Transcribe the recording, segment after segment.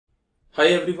Hi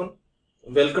everyone,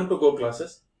 welcome to Go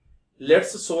Classes.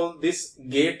 Let's solve this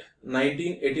GATE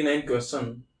 1989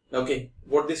 question. Okay,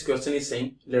 what this question is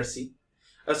saying, let's see.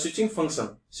 A switching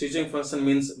function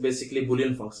means basically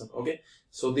Boolean function. Okay,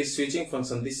 so this switching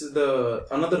function, this is the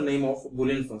another name of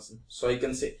Boolean function. So I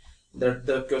can say that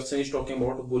the question is talking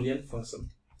about Boolean function.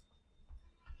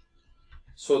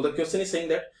 So the question is saying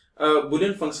that a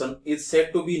Boolean function is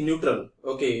said to be neutral.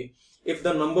 Okay, if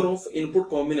the number of input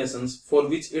combinations for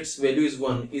which its value is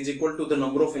 1 is equal to the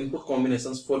number of input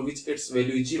combinations for which its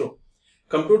value is 0.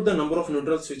 Compute the number of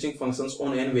neutral switching functions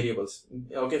on n variables,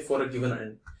 okay, for a given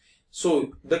n.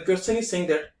 So the question is saying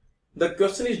that the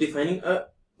question is defining a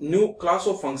new class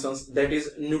of functions, that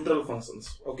is neutral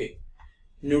functions. Okay,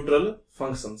 neutral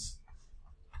functions.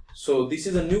 So this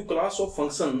is a new class of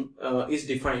function is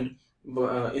defined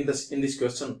in this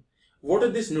question. What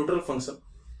is this neutral function?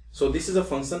 So this is a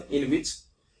function in which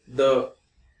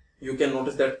you can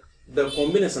notice that the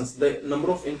combinations, the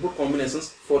number of input combinations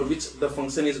for which the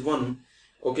function is 1,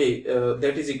 okay,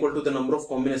 that is equal to the number of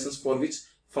combinations for which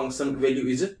function value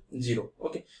is 0.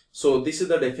 Okay, so this is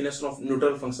the definition of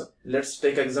neutral function. Let's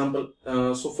take example.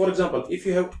 So for example, if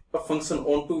you have a function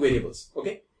on two variables,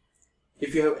 okay,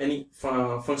 if you have any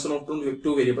function of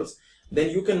two variables,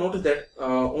 then you can notice that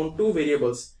on two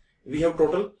variables we have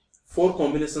total 4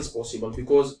 combinations possible,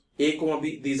 because a comma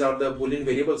b, these are the Boolean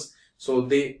variables, so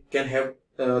they can have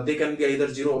they can be either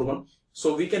 0 or 1.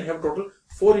 So we can have total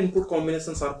 4 input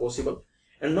combinations are possible.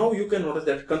 And now you can notice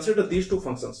that consider these two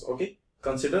functions. Okay,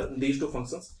 consider these two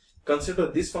functions, consider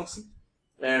this function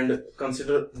and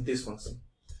consider this function.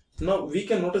 Now we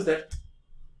can notice that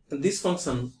this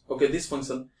function, okay, this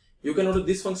function, you can notice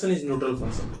this function is neutral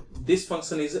function. This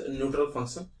function is a neutral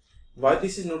function. Why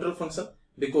this is neutral function?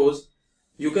 Because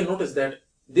you can notice that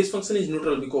this function is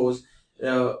neutral because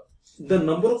the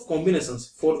number of combinations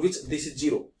for which this is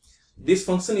 0. This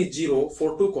function is 0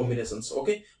 for 2 combinations.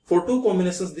 Okay, for 2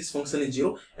 combinations this function is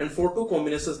 0, and for 2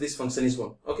 combinations this function is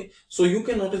 1. Okay, so you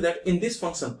can notice that in this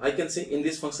function, I can say in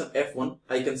this function f1,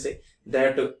 I can say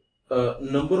that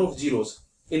number of zeros.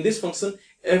 In this function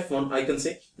f1, I can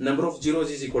say number of zeros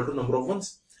is equal to number of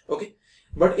ones. Okay,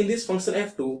 but in this function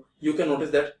f2, you can notice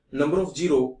that number of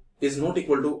 0 is not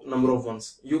equal to number of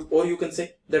ones. Or you can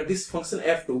say that this function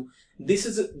f2, this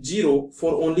is 0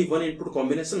 for only one input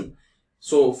combination.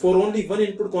 So for only one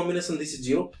input combination this is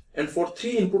 0, and for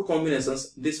 3 input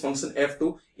combinations this function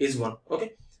f2 is 1.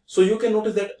 Okay, so you can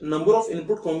notice that number of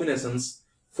input combinations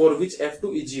for which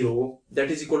f2 is 0, that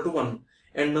is equal to 1,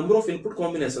 and number of input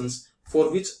combinations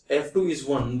for which f2 is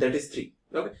 1, that is 3.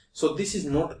 Okay, so this is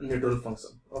not neutral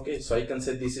function. Okay, so I can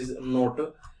say this is not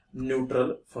a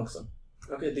neutral function.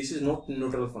 Okay, this is not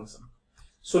neutral function.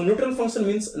 So neutral function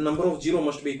means number of 0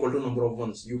 must be equal to number of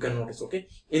 1s. You can notice, okay,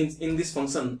 in this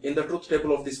function, in the truth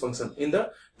table of this function,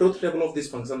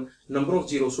 number of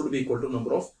 0 should be equal to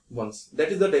number of 1s.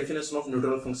 That is the definition of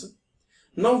neutral function.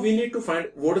 Now we need to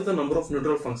find what is the number of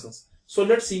neutral functions. So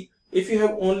let's see, if you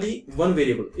have only one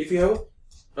variable, if you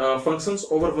have functions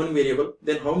over one variable,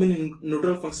 then how many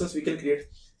neutral functions we can create?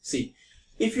 See,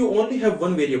 if you only have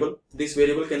one variable, this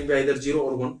variable can be either 0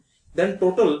 or 1, then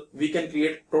total we can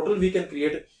create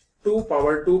 2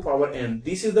 power n.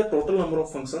 This is the total number of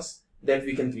functions that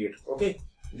we can create. Okay,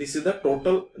 this is the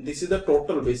total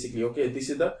basically. Okay, this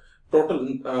is the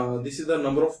total this is the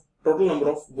total number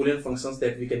of Boolean functions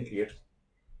that we can create.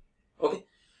 Okay,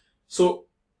 so,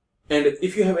 and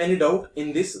if you have any doubt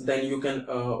in this, then you can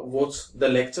watch the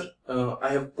lecture. I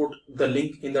have put the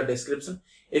link in the description.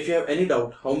 If you have any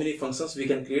doubt how many functions we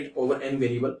can create over n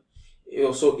variable.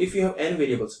 So if you have n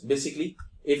variables, basically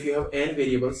if you have n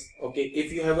variables, okay,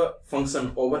 if you have a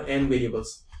function over n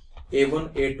variables,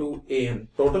 a1, a2, an,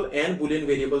 total n Boolean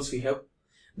variables we have,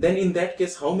 then in that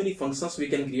case how many functions we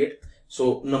can create?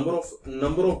 So number of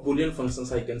Boolean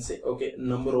functions, I can say, okay,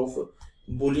 number of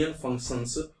Boolean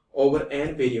functions over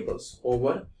n variables,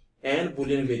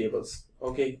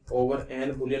 okay, over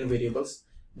n Boolean variables,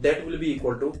 that will be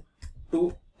equal to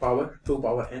 2 power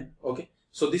n. Okay,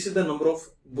 so this is the number of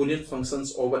Boolean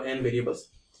functions over n variables.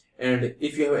 And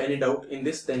if you have any doubt in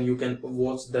this, then you can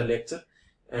watch the lecture,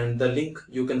 and the link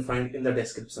you can find in the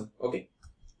description. Okay,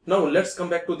 now let's come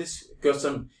back to this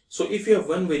question. So if you have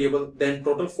one variable, then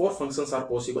total 4 functions are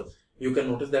possible. You can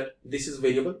notice that this is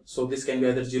variable, so this can be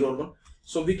either 0 or 1.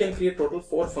 So we can create total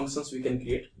 4 functions. We can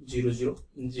create 0 0,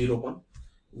 0 1,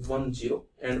 1 0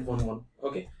 and 1 1.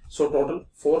 Okay, so total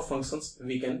 4 functions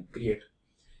we can create.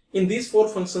 In these 4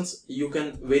 functions, you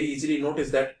can very easily notice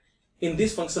that in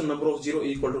this function number of 0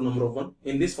 equal to number of 1,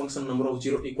 in this function number of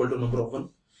 0 equal to number of 1.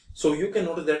 So you can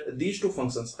notice that these two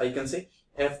functions, I can say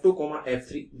f2,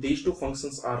 f3, these two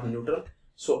functions are neutral.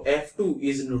 So f2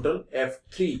 is neutral,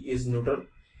 f3 is neutral,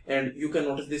 and you can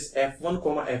notice this f1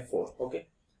 comma f4. Okay,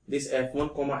 this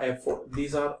f1 comma f4,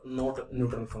 these are not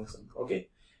neutral function. Okay,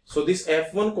 so this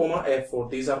f1 comma f4,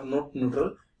 these are not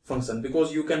neutral function,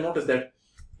 because you can notice that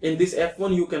in this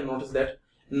f1 you can notice that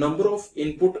number of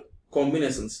input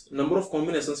combinations,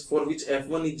 for which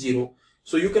f1 is 0.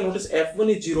 So you can notice f1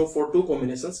 is 0 for 2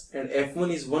 combinations, and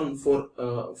f1 is 1 for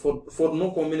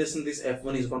no combination. This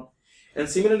f1 is 1, and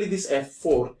similarly this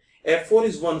f4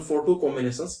 is 1 for 2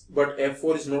 combinations, but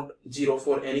f4 is not 0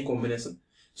 for any combination.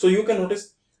 So you can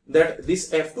notice that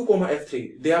this f2 comma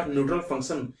f3, they are neutral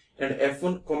function, and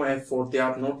f1 comma f4, they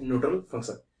are not neutral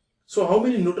function. So how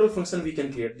many neutral functions we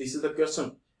can create? This is the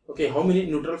question. Okay, how many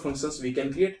neutral functions we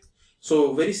can create?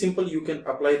 So very simple, you can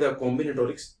apply the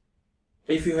combinatorics.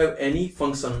 If you have any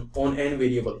function on n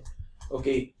variable,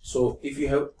 okay, so if you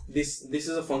have this is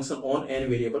a function on n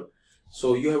variable,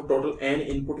 so you have total n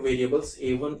input variables,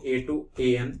 a1,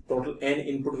 a2, an, total n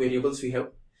input variables we have.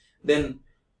 Then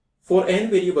for n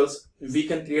variables, we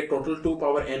can create total 2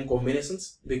 power n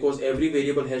combinations, because every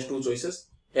variable has 2 choices.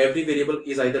 Every variable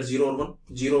is either 0 or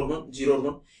 1, 0 or 1, 0 or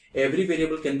 1. Every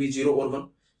variable can be 0 or 1.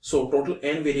 So total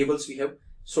n variables we have.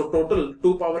 So total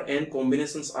 2 power n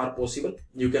combinations are possible.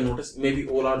 You can notice maybe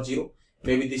all are 0,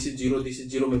 maybe this is 0, this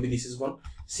is 0, maybe this is 1.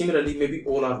 Similarly, maybe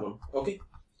all are 1. Okay.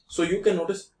 So you can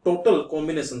notice total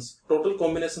combinations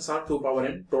are 2 power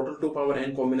n. Total 2 power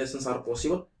n combinations are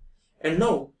possible. And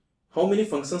now, how many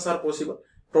functions are possible?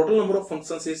 Total number of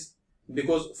functions is,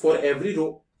 because for every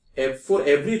row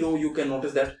you can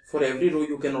notice that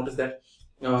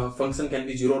function can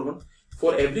be 0 or 1.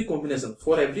 For every combination,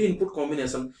 for every input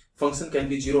combination, function can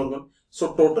be 0 or 1.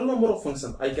 So total number of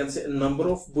functions, I can say number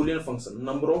of Boolean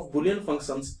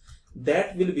functions,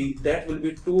 that will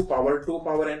be 2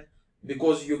 power n,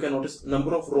 because you can notice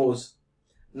number of rows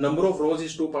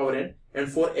is 2 power n,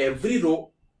 and for every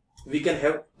row we can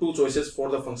have 2 choices for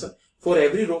the function. For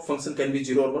every row, function can be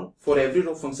 0 or 1. For every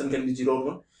row, function can be 0 or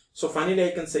 1. So finally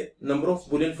I can say number of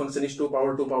Boolean function is 2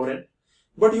 power n.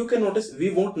 But you can notice we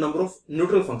want number of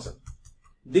neutral function.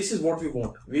 This is what we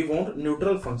want. We want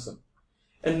neutral function.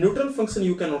 And neutral function,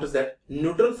 you can notice that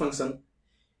neutral function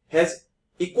has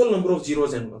equal number of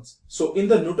zeros and ones. So in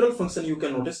the neutral function, you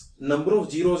can notice number of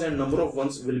zeros and number of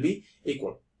ones will be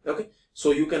equal. Okay.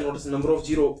 So you can notice number of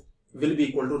 0 will be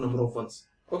equal to number of ones.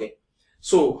 Okay.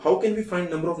 So how can we find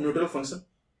number of neutral function?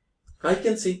 I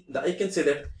can say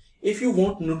that if you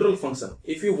want neutral function,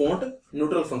 if you want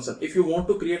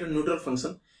to create a neutral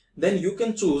function, then you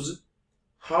can choose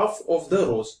half of the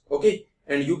rows, okay,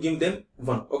 and you give them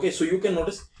 1. Okay, so you can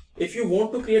notice if you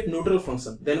want to create neutral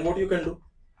function, then what you can do?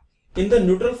 In the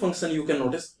neutral function, you can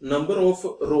notice number of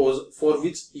rows for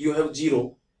which you have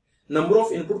 0, number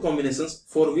of input combinations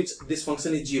for which this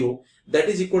function is 0, that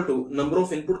is equal to number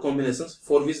of input combinations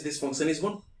for which this function is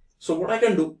 1. So what I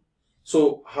can do?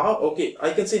 So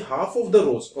I can say half of the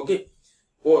rows, okay,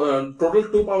 total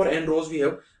 2 power n rows we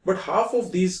have, but half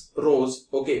of these rows,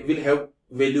 okay, will have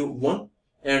value 1,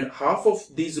 and half of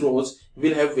these rows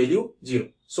will have value 0.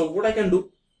 So what I can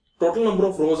do? Total number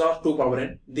of rows are 2 power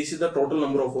n. This is the total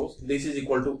number of rows. This is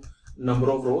equal to number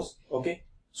of rows. Okay.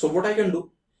 So what I can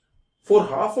do? For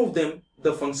half of them,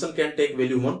 the function can take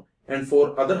value 1, and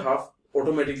for other half,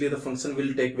 automatically the function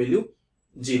will take value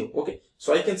 0. Okay.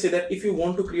 So I can say that if you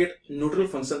want to create neutral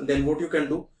function, then what you can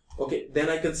do? Okay. Then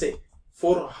I can say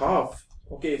for half,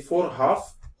 okay, for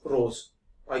half rows,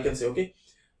 I can say, okay,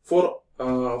 for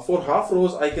half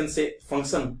rows, I can say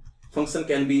function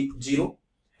can be 0,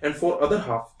 and for other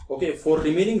half, okay, for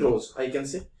remaining rows, I can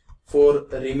say for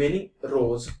remaining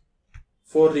rows,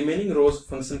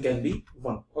 function can be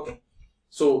 1. Okay.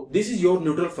 So this is your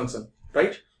neutral function,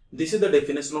 right? This is the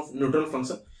definition of neutral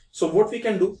function. So what we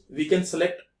can do? We can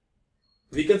select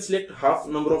half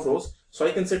number of rows. So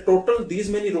I can say total these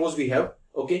many rows we have.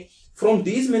 Okay. From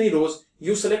these many rows,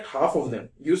 you select half of them.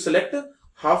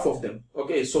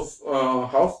 Okay. So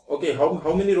half. Okay.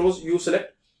 How many rows you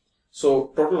select?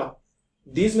 So total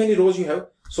these many rows you have.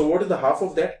 So what is the half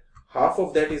of that? Half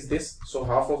of that is this. So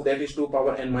half of that is 2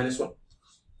 power n minus 1.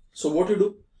 So what you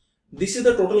do? This is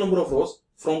the total number of rows.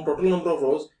 From total number of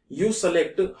rows, you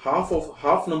select half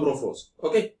number of rows.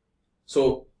 Okay.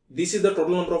 So this is the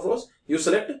total number of rows. You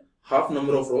select half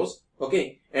number of rows.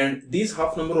 Okay. And these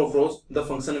half number of rows, the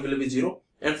function will be 0.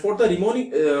 And for the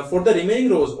remaining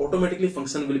rows, automatically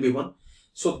function will be 1.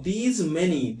 So these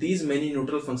many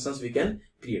neutral functions we can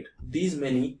create. This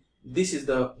is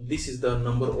the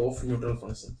number of neutral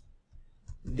functions.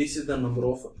 This is the number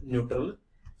of neutral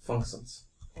functions.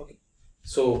 Okay.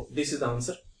 So this is the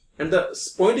answer. And the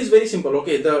point is very simple.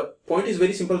 Okay. The point is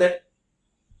very simple that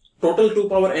total 2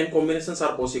 power n combinations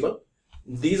are possible.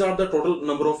 These are the total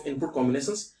number of input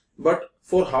combinations, but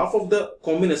for half of the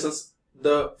combinations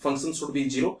the function should be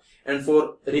 0, and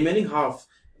for remaining half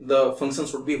the function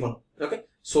should be 1. Okay,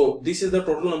 so this is the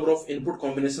total number of input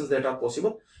combinations that are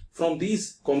possible. From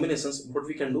these combinations, what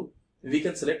we can do, we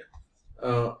can select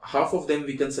half of them,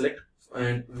 we can select,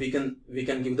 and we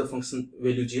can give the function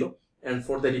value 0, and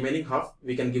for the remaining half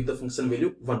we can give the function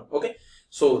value 1. Okay,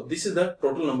 so this is the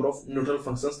total number of neutral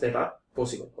functions that are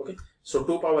possible. Okay, so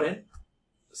 2 power n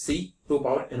c 2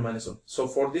 power n minus 1. So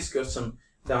for this question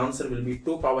the answer will be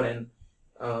 2 power n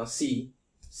c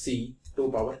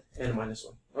 2 power n minus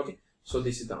 1. Okay, so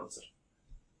this is the answer.